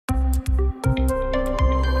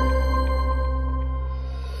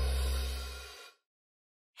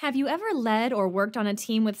Have you ever led or worked on a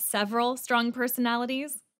team with several strong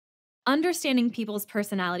personalities? Understanding people's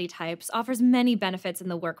personality types offers many benefits in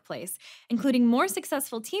the workplace, including more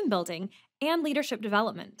successful team building and leadership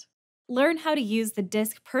development. Learn how to use the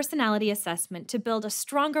DISC personality assessment to build a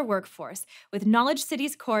stronger workforce with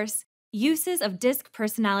Knowledgecity's course, Uses of DISC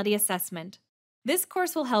Personality Assessment. This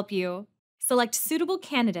course will help you select suitable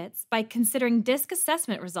candidates by considering DISC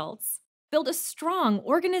assessment results, build a strong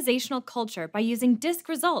organizational culture by using DISC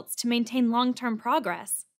results to maintain long-term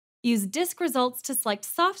progress, use DISC results to select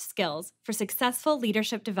soft skills for successful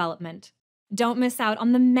leadership development. Don't miss out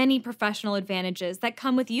on the many professional advantages that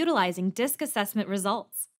come with utilizing DISC assessment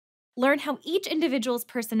results. Learn how each individual's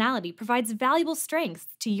personality provides valuable strengths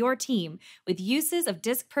to your team with Uses of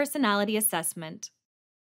DISC Personality Assessment.